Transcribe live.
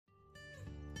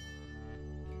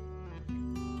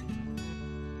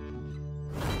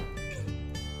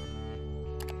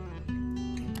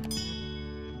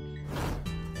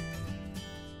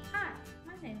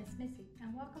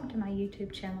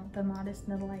YouTube channel, The Modest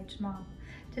Middle-Aged Mom.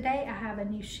 Today I have a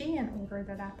new Shein order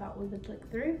that I thought we would look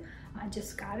through. I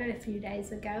just got it a few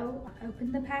days ago. I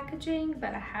opened the packaging,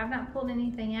 but I have not pulled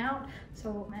anything out.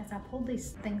 So as I pull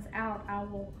these things out, I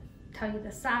will tell you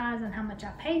the size and how much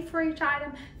I paid for each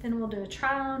item. Then we'll do a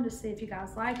try on to see if you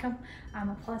guys like them. I'm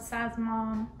a plus size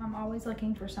mom. I'm always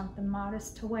looking for something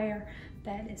modest to wear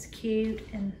that is cute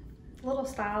and a little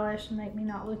stylish and make me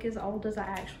not look as old as I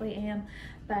actually am.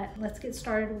 But let's get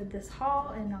started with this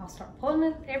haul and I'll start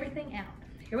pulling everything out.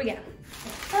 Here we go. The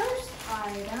first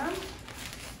item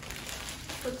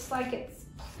looks like it's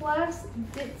plus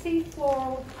ditzy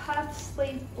floral puff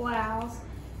sleeve blouse,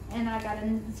 and I got a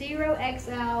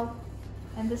 0XL,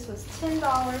 and this was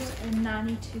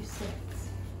 $10.92.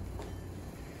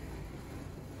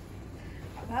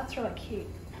 That's really cute.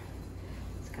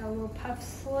 It's got a little puff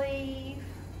sleeve,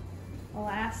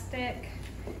 elastic.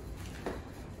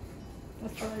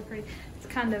 That's really pretty. It's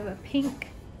kind of a pink,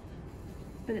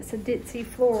 but it's a ditzy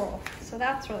floral, so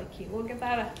that's really cute. We'll give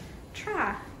that a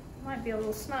try. Might be a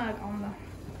little snug on the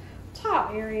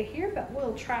top area here, but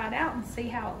we'll try it out and see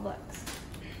how it looks.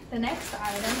 The next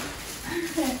item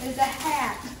is a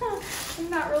hat. I'm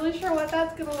not really sure what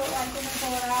that's gonna look like when I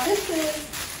pull it out.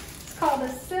 It's called a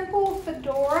simple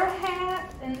fedora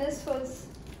hat, and this was,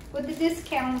 with the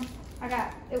discount,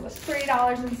 it was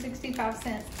 $3.65.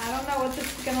 I don't know what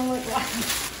this is gonna look like.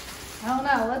 I don't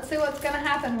know, let's see what's gonna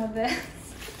happen with this.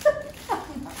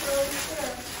 I'm not really sure.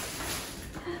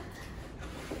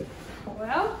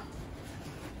 Well,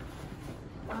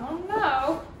 I don't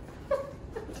know.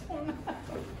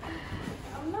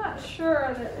 I'm not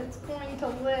sure that it's going to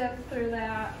live through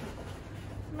that.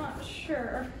 I'm not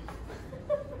sure.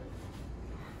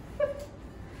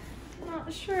 I'm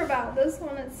not sure about this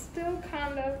one. It's still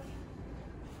kind of,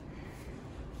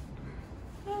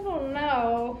 I don't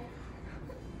know.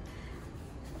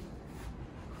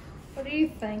 What do you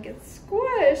think? It's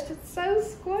squished. It's so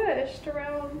squished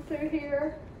around through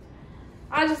here.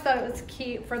 I just thought it was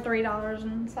cute for $3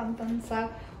 and something, so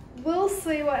we'll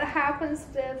see what happens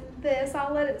to this.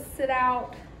 I'll let it sit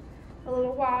out a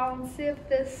little while and see if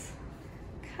this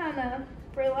kind of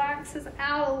relaxes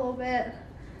out a little bit.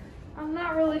 I'm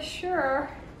not really sure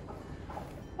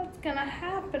what's gonna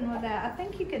happen with that. I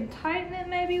think you can tighten it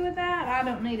maybe with that. I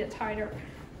don't need it tighter,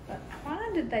 but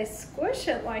why did they squish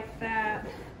it like that?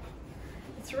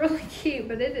 It's really cute,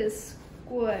 but it is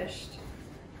squished.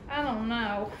 I don't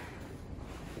know.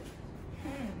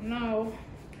 No,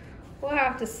 we'll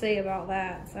have to see about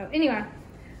that. So anyway,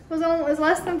 it was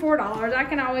less than $4. I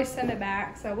can always send it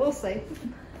back, so we'll see.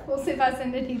 We'll see if I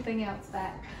send anything else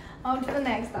back. On to the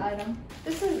next item.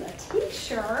 This is a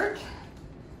t-shirt,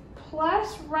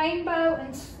 plus rainbow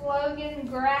and slogan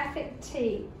graphic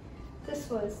tee. This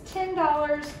was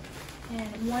 $10.01.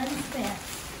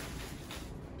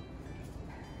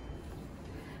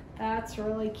 That's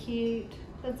really cute.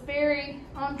 It's very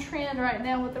on trend right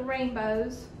now with the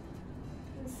rainbows.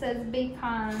 It says be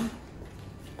kind.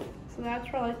 So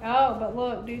that's really, oh, but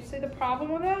look, do you see the problem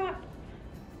with that?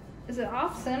 Is it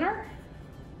off center?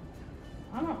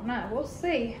 I don't know, we'll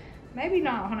see. Maybe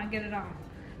not when I get it on.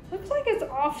 Looks like it's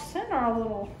off center a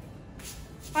little.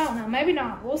 I don't know, maybe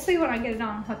not. We'll see when I get it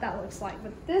on what that looks like.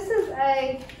 But this is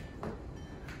a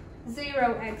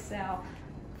 0XL.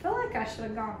 I feel like I should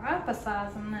have gone up a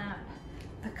size on that.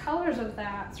 The colors of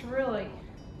that's really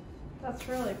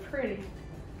pretty.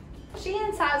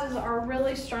 Shein sizes are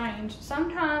really strange.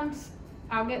 Sometimes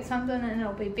I'll get something and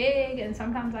it'll be big, and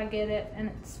sometimes I get it and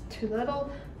it's too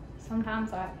little.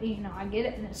 Sometimes I get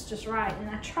it and it's just right. And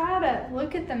I try to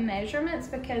look at the measurements,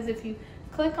 because if you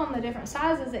click on the different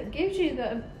sizes, it gives you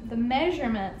the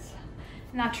measurements.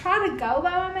 And I try to go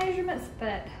by my measurements,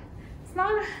 but it's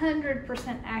not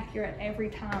 100% accurate every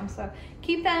time, so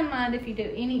keep that in mind if you do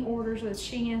any orders with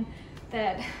Shein,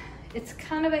 that it's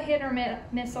kind of a hit or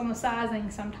miss on the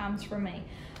sizing sometimes for me.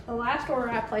 The last order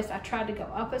I placed, I tried to go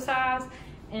up a size,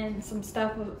 and some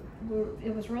stuff,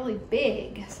 it was really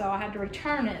big, so I had to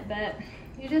return it, but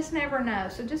you just never know.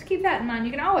 So just keep that in mind.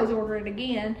 You can always order it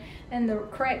again in the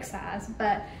correct size,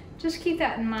 but just keep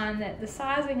that in mind that the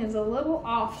sizing is a little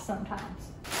off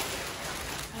sometimes.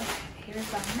 Okay,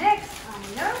 here's our next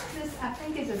item. This, I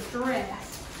think, is a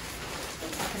dress.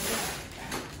 Looks like a dress.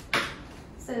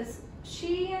 It says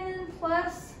Shein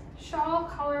plus shawl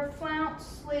collar flounce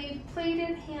sleeve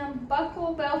pleated hem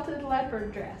buckle belted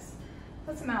leopard dress.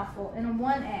 That's a mouthful. In a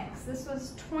 1X. This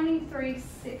was $23.60.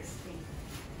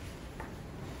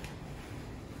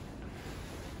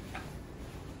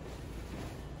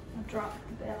 I dropped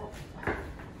the belt.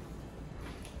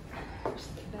 There's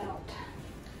the belt.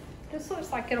 This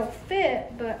looks like it'll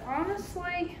fit, but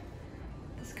honestly,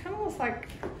 this kind kind of looks like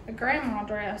a grandma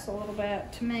dress a little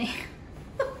bit to me.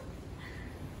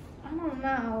 I don't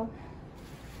know.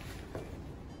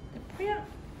 The print,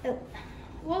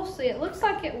 we'll see. It looks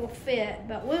like it will fit,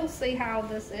 but we'll see how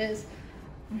this is.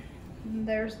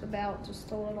 There's the belt,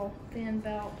 just a little thin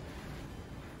belt.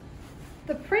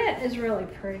 The print is really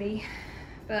pretty,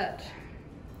 but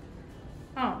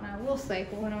I don't know. We'll see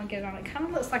when we get it on. It kind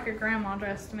of looks like a grandma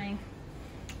dress to me.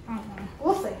 I don't know.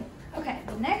 We'll see. Okay,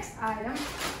 the next item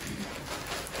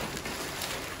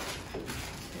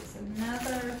is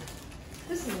another,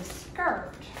 this is a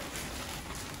skirt.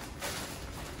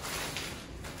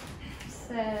 It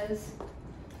says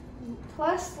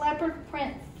plus leopard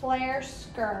print flare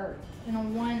skirt in a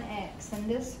 1X, and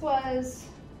this was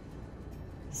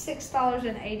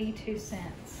 $6.82.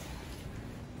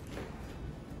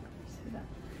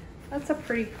 That's a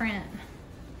pretty print.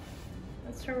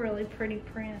 That's a really pretty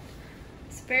print.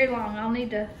 It's very long. I'll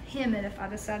need to hem it if I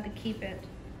decide to keep it.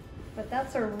 But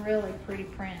that's a really pretty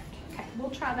print. Okay, we'll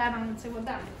try that on and see what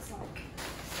that looks like.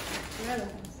 The other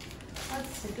ones. Let's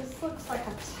see, this looks like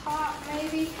a top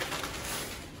maybe.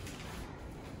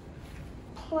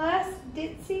 Plus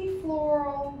ditzy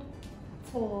floral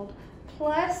fold.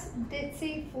 Plus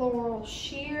ditzy floral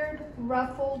sheared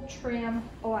ruffled trim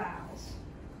blouse.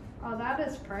 Oh, that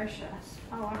is precious.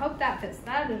 Oh, I hope that fits.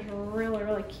 That is really,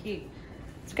 really cute.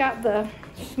 It's got the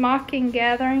smocking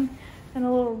gathering and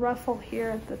a little ruffle here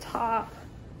at the top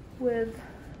with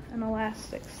an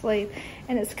elastic sleeve.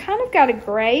 And it's kind of got a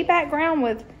gray background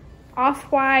with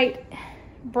off-white,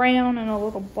 brown, and a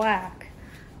little black.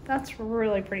 That's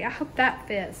really pretty. I hope that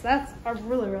fits. I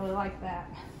really, really like that.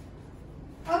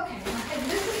 Okay, and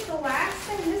this is the last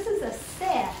thing. This is a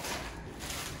set.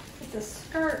 It's a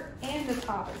skirt and a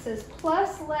top. It says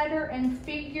plus letter and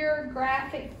figure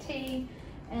graphic tee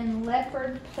and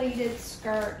leopard pleated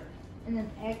skirt in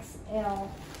an XL.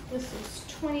 This is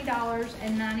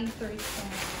 $20.93.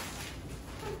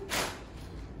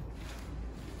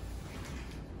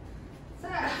 So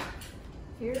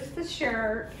here's the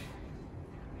shirt.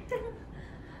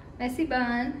 Messy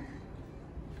bun.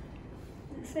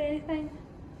 Does it say anything?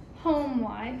 Home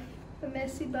life. The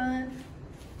messy bun.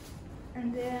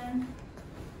 And then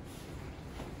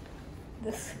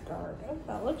the skirt. Oh,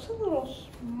 that looks a little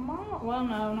small. Well,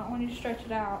 no, not when you stretch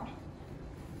it out.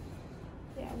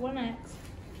 Yeah, 1X.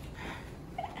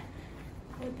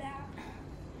 With that.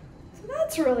 So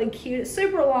that's really cute. It's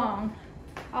super long.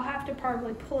 I'll have to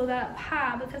probably pull it up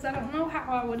high because I don't know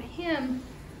how I would hem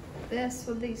this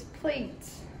with these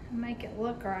pleats and make it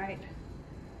look right.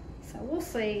 So we'll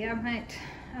see. I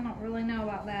don't really know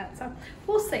about that, so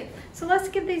we'll see. So let's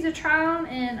give these a try on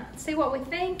and see what we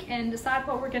think and decide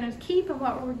what we're gonna keep and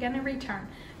what we're gonna return.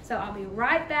 So I'll be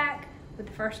right back with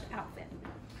the first outfit.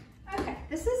 Okay,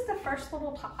 this is the first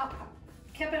little top. I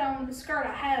kept it on with the skirt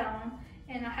I had on,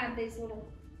 and I had these little,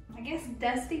 I guess,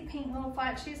 dusty pink little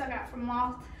flat shoes I got from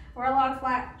Loft. Or a lot of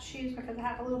flat shoes because I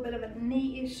have a little bit of a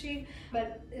knee issue,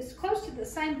 but it's close to the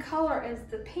same color as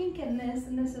the pink in this,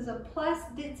 and this is a plus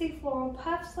ditzy floral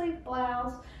puff sleeve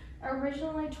blouse,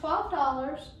 originally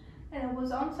 $12, and it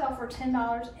was on sale for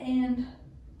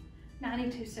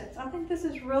 $10.92. I think this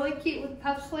is really cute with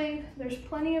puff sleeve. There's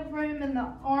plenty of room in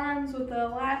the arms with the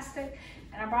elastic,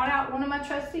 and I brought out one of my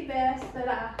trusty vests that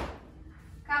I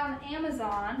got on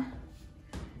Amazon.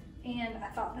 And I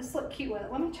thought this looked cute with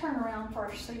it. Let me turn around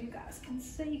first so you guys can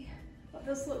see what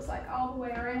this looks like all the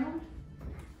way around.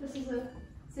 This is a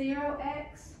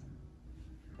 0X.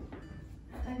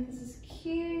 I think this is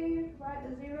cute, right?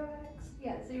 The 0X?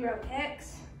 Yeah,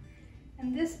 0X.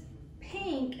 And this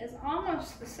pink is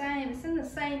almost the same. It's in the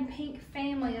same pink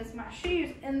family as my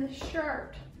shoes and the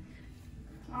shirt.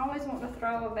 I always want to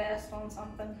throw a vest on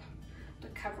something to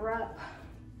cover up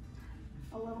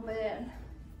a little bit.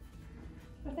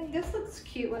 I think this looks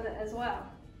cute with it as well.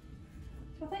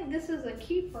 So I think this is a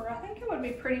keeper. I think it would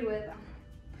be pretty with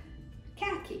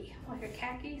khaki, like a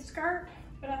khaki skirt.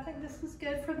 But I think this is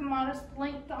good for the modest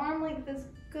length. The arm length is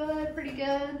good, pretty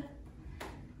good.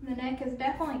 The neck is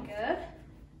definitely good.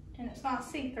 And it's not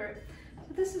see-through.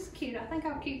 So this is cute. I think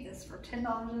I'll keep this for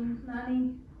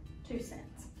 $10.92.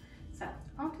 So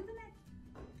on to the next.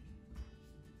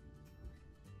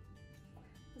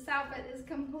 This outfit is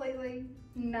completely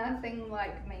nothing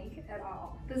like me at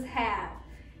all. This hat,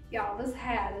 y'all, this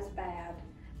hat is bad.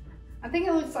 I think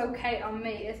it looks okay on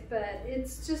me, but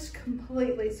it's just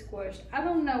completely squished. I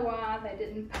don't know why they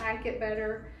didn't pack it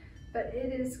better, but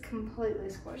it is completely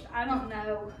squished. I don't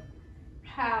know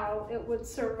how it would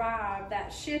survive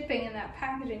that shipping and that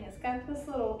packaging. It's got this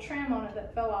little trim on it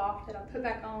that fell off that I put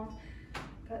back on,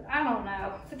 but I don't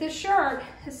know. But this shirt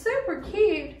is super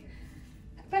cute,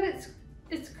 but it's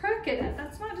it's crooked.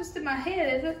 That's not just in my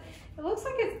head, is it? It looks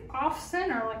like it's off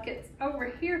center, like it's over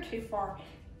here too far.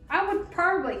 I would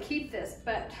probably keep this,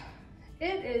 but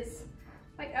it is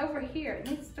like over here. It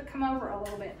needs to come over a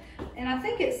little bit. And I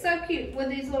think it's so cute with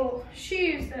these little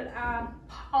shoes that I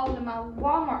hauled in my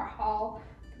Walmart haul,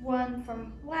 one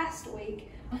from last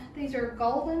week. These are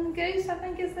Golden Goose, I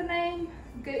think is the name.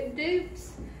 Good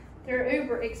dupes. They're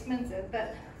uber expensive,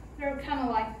 but they're kind of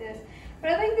like this.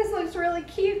 But I think this looks really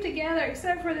cute together,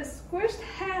 except for this squished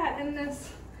hat and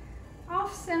this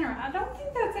off center. I don't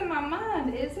think that's in my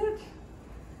mind, is it?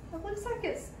 It looks like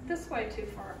it's this way too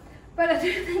far. But I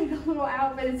do think the little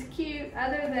outfit is cute,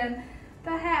 other than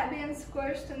the hat being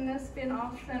squished and this being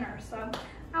off center. So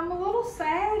I'm a little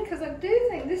sad because I do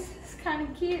think this is kind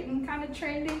of cute and kind of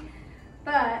trendy.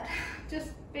 But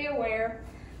just be aware,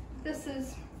 this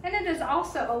is, and it is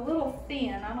also a little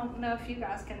thin. I don't know if you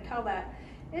guys can tell that.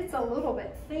 It's a little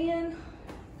bit thin.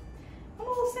 I'm a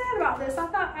little sad about this.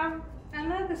 I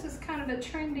know this is kind of a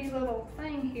trendy little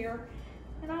thing here,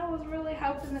 and I was really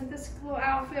hoping that this little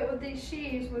outfit with these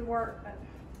shoes would work, but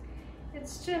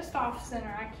it's just off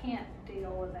center. I can't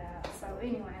deal with that. So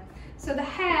anyway, so the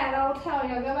hat, I'll tell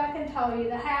you, I'll go back and tell you,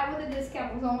 the hat with a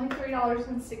discount was only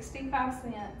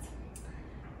 $3.65.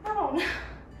 I don't know.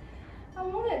 I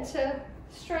wanted to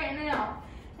straighten out.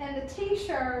 And the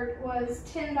t-shirt was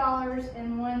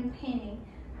 $10.01.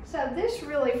 So this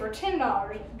really, for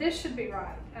 $10, this should be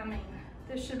right. I mean,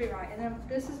 this should be right. And then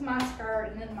this is my skirt,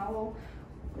 and then my little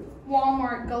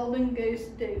Walmart Golden Goose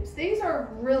dupes. These are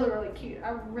really, really cute.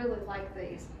 I really like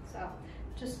these. So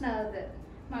just know that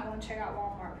you might want to check out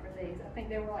Walmart for these. I think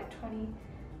they were like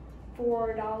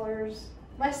 $24,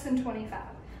 less than $25.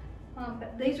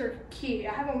 But these are cute.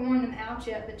 I haven't worn them out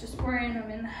yet, but just wearing them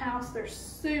in the house, they're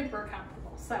super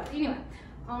comfortable. So anyway,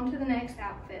 on to the next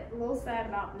outfit. A little sad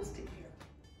about this too.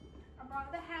 I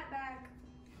brought the hat back.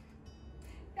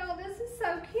 Y'all, this is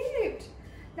so cute.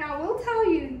 Now, I will tell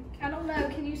you, I don't know,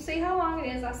 can you see how long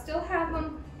it is? I still have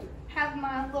them, have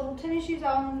my little tennis shoes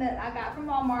on that I got from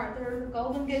Walmart. They're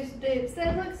Golden Goose dupes.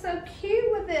 They look so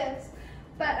cute with this.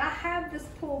 But I have this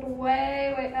pulled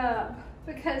way, way up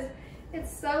because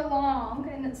it's so long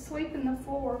and it's sweeping the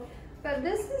floor. But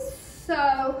this is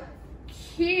so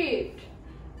cute.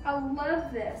 I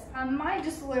love this. I might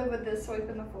just live with this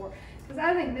sweeping the floor because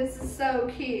I think this is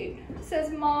so cute. It says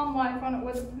Mom Life on it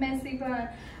with a messy bun.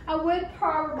 I would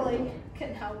probably,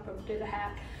 couldn't help but do the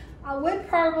hat. I would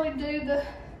probably do the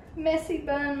messy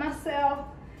bun myself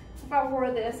if I wore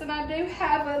this. And I do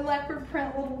have a leopard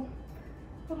print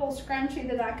little scrunchie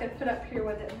that I could put up here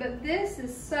with it. But this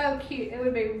is so cute. It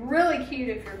would be really cute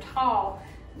if you're tall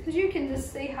because you can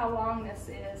just see how long this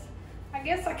is. I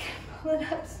guess I can pull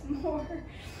it up some more.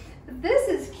 But this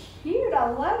is cute. I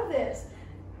love this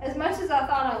as much as I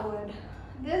thought I would.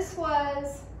 This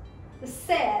was the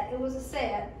set. It was a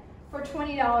set for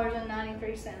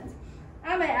 $20.93.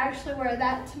 I may actually wear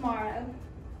that tomorrow.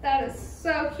 That is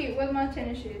so cute with my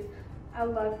tennis shoes. I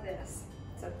love this.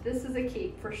 So this is a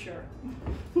keep for sure.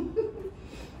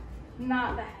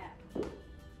 Not the hat.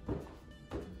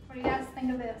 What do you guys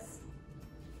think of this?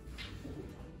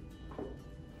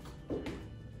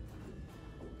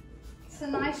 It's a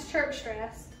nice church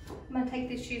dress. I'm gonna take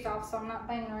these shoes off so I'm not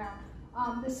banging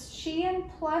around. This Shein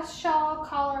plush shawl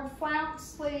collar, flounce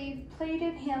sleeve,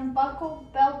 pleated hem, buckle,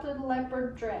 belted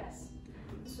leopard dress.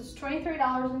 This was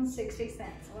 $23.60. So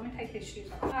let me take these shoes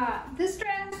off. This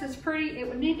dress is pretty. It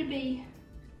would need to be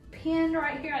pinned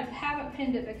right here. I haven't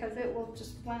pinned it because it will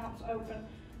just flounce open,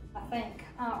 I think,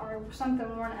 or something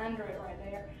worn under it right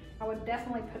there. I would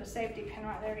definitely put a safety pin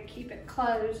right there to keep it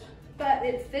closed, but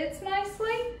it fits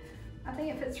nicely. I think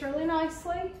it fits really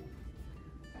nicely.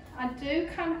 I do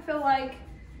kind of feel like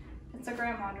it's a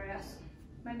grandma dress.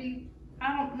 Maybe,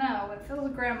 I don't know, it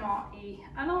feels grandma-y.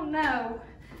 I don't know.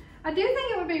 I do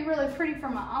think it would be really pretty for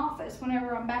my office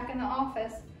whenever I'm back in the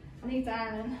office. It needs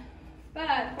ironing.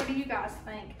 But what do you guys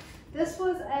think? This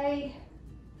was a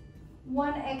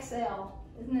 1XL,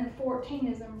 isn't it? 14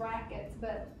 is in brackets,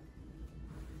 but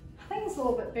I think it's a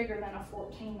little bit bigger than a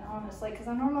 14, honestly, because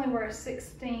I normally wear a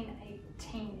 16,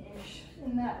 18-ish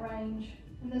in that range.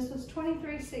 And this was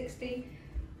 $23.60.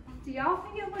 Do y'all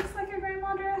think it looks like a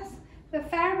grandma dress? The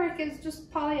fabric is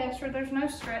just polyester. There's no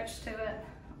stretch to it.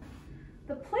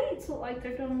 The pleats look like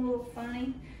they're doing a little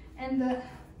funny, and the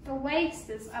waist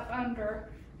is up under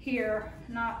here,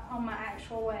 not on my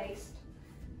actual waist.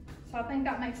 So I think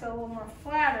that makes it a little more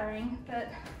flattering,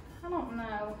 but I don't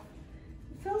know.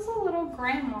 It feels a little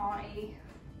grandma-y.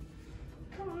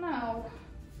 I don't know.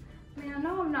 I mean, I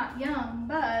know I'm not young,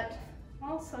 but I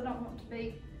also don't want to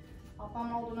be, if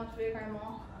I'm old enough to be a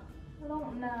grandma. I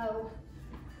don't know.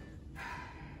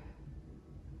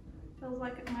 Feels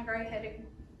like my gray-headed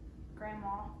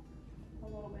grandma a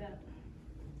little bit.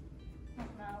 I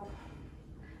don't know.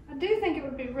 I do think it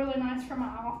would be really nice for my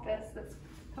office that's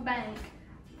a bank.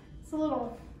 It's a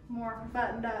little more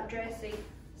buttoned up, dressy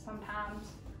sometimes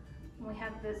when we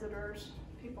have visitors,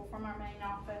 people from our main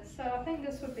office. So I think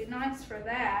this would be nice for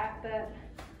that, but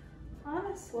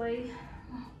honestly,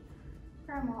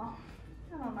 Grandma,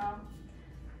 I don't know.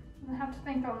 I'm gonna have to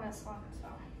think on this one, so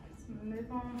let's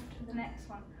move on to the next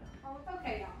one.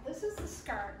 Okay, y'all, this is the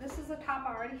skirt. This is the top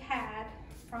I already had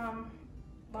from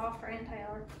Loft and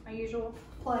Taylor, my usual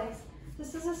place.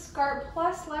 This is a skirt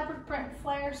plus leopard print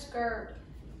flare skirt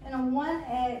in a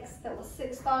 1X that was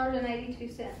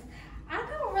 $6.82. I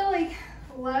don't really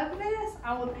love this.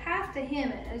 I would have to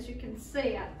hem it, as you can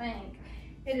see, I think.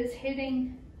 It is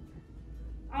hitting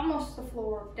almost the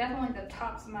floor, definitely the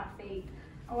tops of my feet.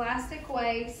 Elastic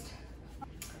waist.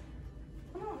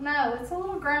 I don't know, it's a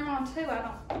little grandma too.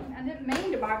 I didn't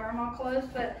mean to buy grandma clothes,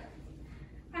 but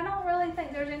I don't really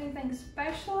think there's anything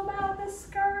special about this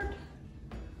skirt.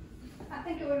 I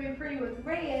think it would be pretty with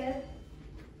red,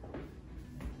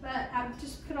 but I've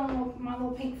just put on my little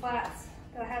pink flats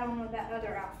that I had on with that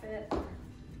other outfit.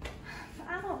 But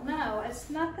I don't know, it's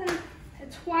nothing,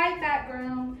 it's white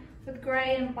background with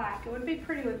gray and black. It would be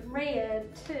pretty with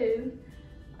red too,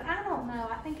 but I don't know.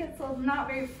 I think it's not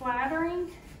very flattering.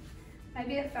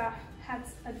 Maybe if I had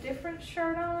a different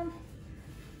shirt on,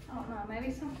 I don't know, maybe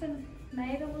something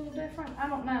made a little different. I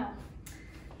don't know.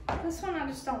 This one I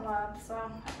just don't love, so I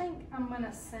think I'm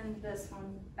gonna send this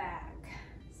one back.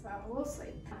 So we'll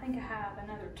see. I think I have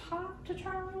another top to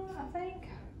try on, I think.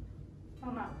 I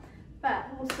don't know, but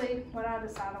we'll see what I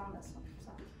decide on this one.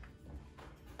 So,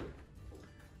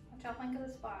 what y'all think of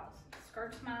this blouse?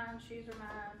 Skirt's mine, shoes are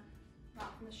mine,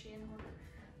 not from the Shein order.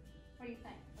 What do you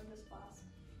think of this blouse?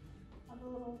 Are the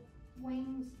little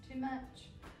wings too much?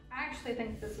 I actually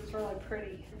think this is really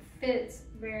pretty. It fits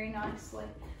very nicely.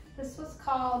 This was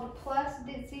called Plus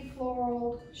Ditzy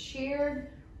Floral Sheared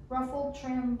Ruffled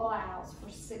Trim Blouse for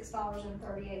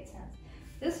 $6.38.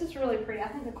 This is really pretty. I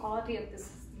think the quality of this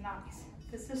is nice.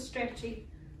 This is stretchy.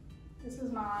 This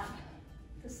is not.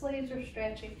 The sleeves are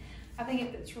stretchy. I think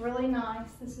it fits really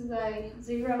nice. This is a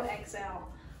 0XL.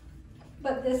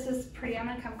 But this is pretty. I'm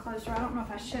gonna come closer. I don't know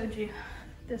if I showed you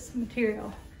this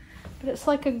material, but it's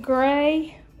like a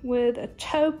gray with a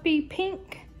taupey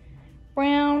pink,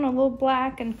 brown, a little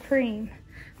black, and cream.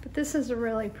 But this is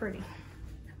really pretty.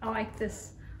 I like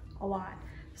this a lot.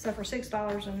 So for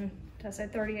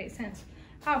 $6.38,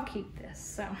 I'll keep this.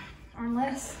 So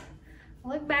unless I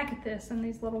look back at this and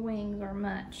these little wings are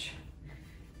much,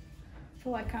 I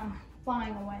feel like I'm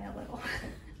flying away a little.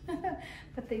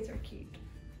 But these are cute.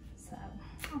 So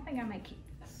I think I may keep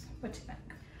this. What do you think?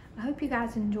 I hope you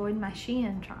guys enjoyed my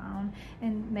Shein try on,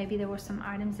 and maybe there were some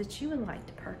items that you would like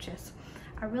to purchase.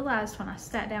 I realized when I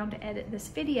sat down to edit this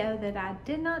video that I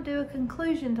did not do a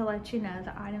conclusion to let you know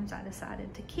the items I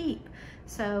decided to keep.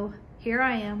 So here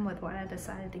I am with what I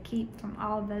decided to keep from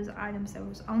all of those items. There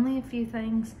was only a few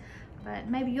things, but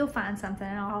maybe you'll find something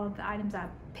in all of the items I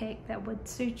picked that would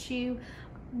suit you.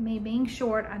 Me being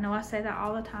short, I know I say that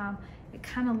all the time, it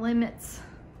kind of limits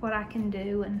what I can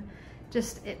do, and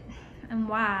just and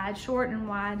wide, short and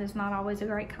wide is not always a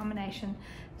great combination.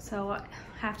 So I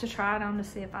have to try it on to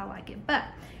see if I like it. But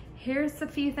here's a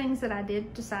few things that I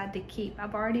did decide to keep.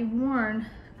 I've already worn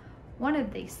one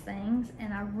of these things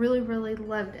and I really, really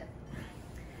loved it.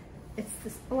 It's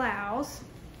this blouse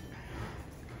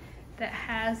that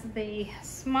has the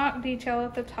smock detail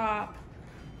at the top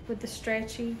with the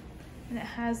stretchy, and it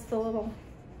has the little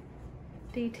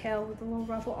detail with the little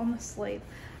ruffle on the sleeve.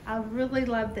 I really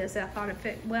love this. I thought it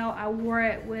fit well. I wore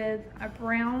it with a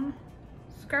brown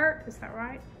skirt. Is that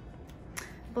right?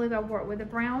 I believe I wore it with a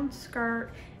brown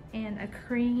skirt and a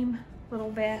cream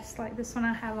little vest like this one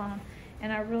I have on.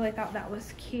 And I really thought that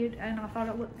was cute, and I thought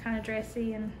it looked kind of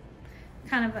dressy, and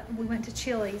kind of, we went to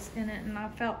Chili's in it and I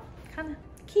felt kind of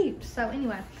cute. So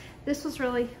anyway, this was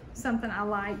really something I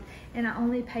liked, and I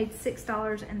only paid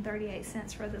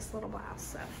 $6.38 for this little blouse.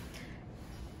 So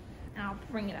I'll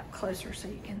bring it up closer so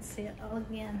you can see it all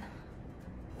again.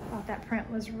 I thought that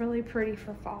print was really pretty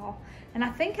for fall. And I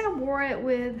think I wore it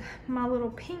with my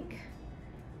little pink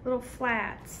little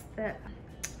flats that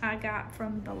I got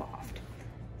from the Loft.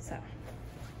 So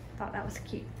I thought that was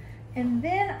cute. And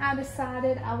then I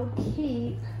decided I would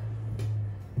keep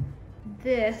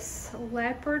this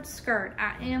leopard skirt.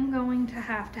 I am going to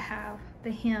have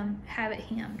the hem, have it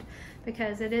hemmed,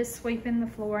 because it is sweeping the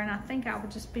floor, and I think I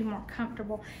would just be more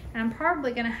comfortable. And I'm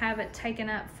probably gonna have it taken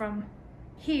up from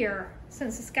here,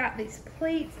 since it's got these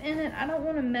pleats in it. I don't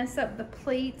wanna mess up the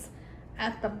pleats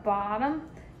at the bottom,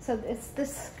 So it's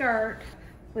this skirt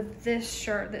with this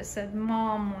shirt that said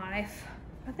Mom Life.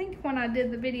 I think when I did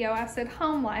the video I said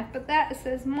Home Life, but that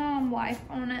says Mom Life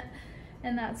on it.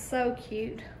 And that's so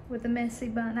cute with the messy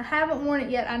bun. I haven't worn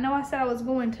it yet. I know I said I was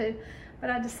going to,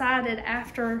 but I decided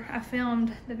after I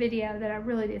filmed the video that I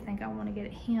really do think I want to get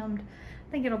it hemmed.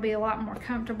 I think it'll be a lot more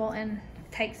comfortable and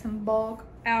take some bulk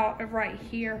out of right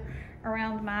here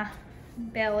around my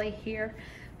belly here.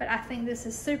 But I think this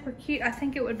is super cute. I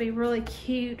think it would be really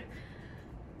cute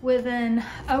with an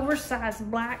oversized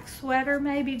black sweater,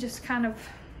 maybe just kind of,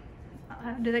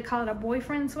 do they call it a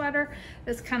boyfriend sweater?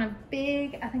 That's kind of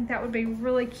big. I think that would be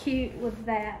really cute with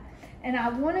that. And I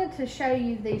wanted to show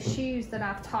you these shoes that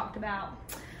I've talked about.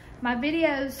 My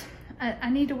videos, I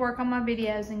need to work on my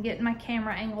videos and getting my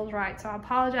camera angles right, so I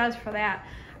apologize for that.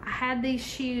 I had these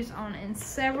shoes on in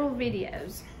several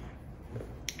videos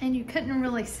and you couldn't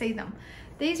really see them.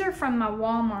 These are from my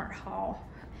Walmart haul.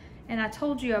 And I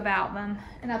told you about them,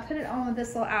 and I put it on with this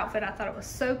little outfit. I thought it was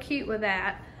so cute with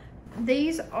that.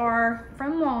 These are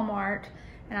from Walmart,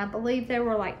 and I believe they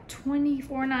were like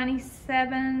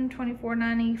 $24.97,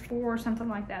 $24.94, something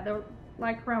like that. They were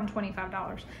like around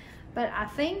 $25. But I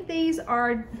think these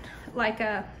are like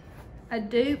a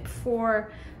dupe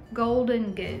for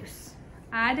Golden Goose.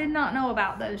 I did not know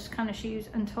about those kind of shoes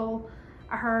until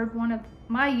I heard one of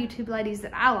my YouTube ladies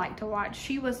that I like to watch.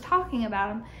 She was talking about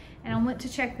them, and I went to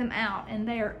check them out, and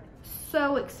they are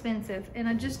so expensive, and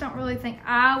I just don't really think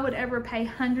I would ever pay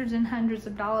hundreds and hundreds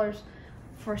of dollars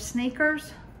for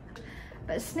sneakers.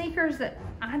 But sneakers that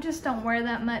I just don't wear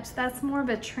that much, that's more of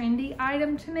a trendy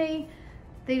item to me.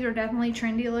 These are definitely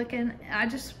trendy looking.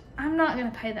 I'm not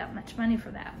gonna pay that much money for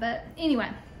that. But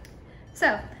anyway,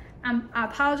 so I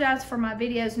apologize for my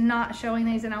videos not showing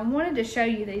these, and I wanted to show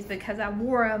you these because I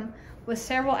wore them with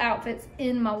several outfits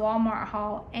in my Walmart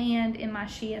haul and in my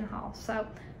Shein haul. So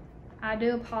I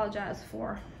do apologize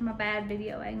for my bad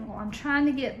video angle. I'm trying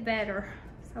to get better,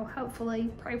 so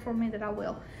hopefully pray for me that I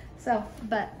will. So,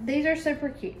 but these are super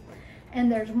cute.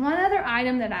 And there's one other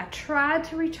item that I tried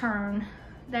to return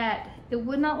that it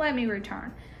would not let me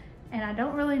return. And I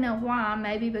don't really know why,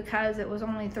 maybe because it was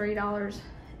only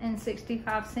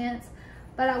 $3.65.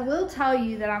 But I will tell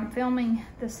you that I'm filming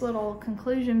this little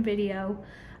conclusion video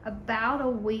about a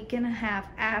week and a half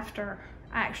after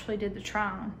I actually did the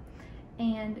try-on,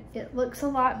 and it looks a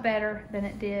lot better than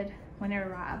it did when it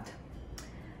arrived.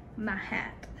 My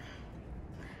hat.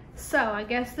 So I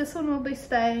guess this one will be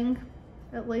staying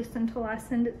at least until I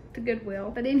send it to Goodwill.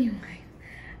 But anyway,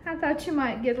 I thought you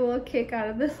might get a little kick out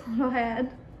of this little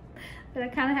hat that I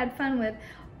kind of had fun with.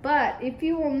 But if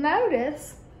you will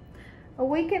notice, a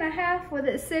week and a half with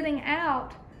it sitting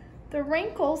out, the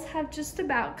wrinkles have just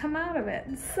about come out of it.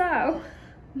 So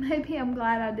maybe I'm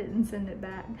glad I didn't send it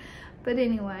back. But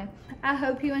anyway, I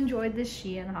hope you enjoyed this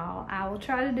Shein haul. I will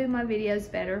try to do my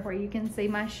videos better where you can see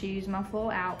my shoes, my full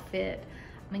outfit,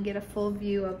 and get a full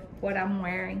view of what I'm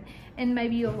wearing. And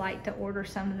maybe you'll like to order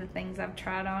some of the things I've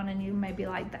tried on, and you maybe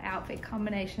like the outfit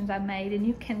combinations I made, and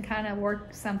you can kind of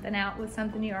work something out with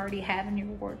something you already have in your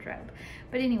wardrobe.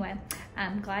 But anyway,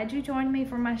 I'm glad you joined me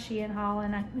for my Shein haul,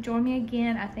 and join me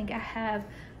again. I think I have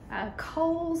a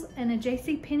Kohl's and a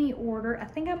JCPenney order. I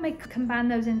think I may combine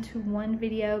those into one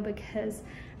video because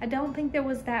I don't think there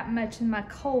was that much in my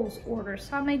Kohl's order.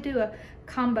 So I may do a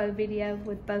combo video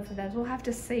with both of those. We'll have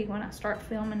to see when I start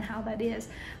filming how that is.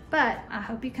 But I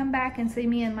hope you come back and see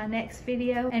me in my next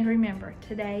video. And remember,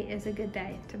 today is a good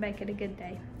day to make it a good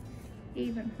day.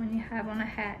 Even when you have on a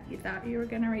hat you thought you were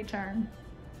gonna return.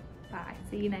 Bye,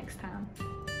 see you next time.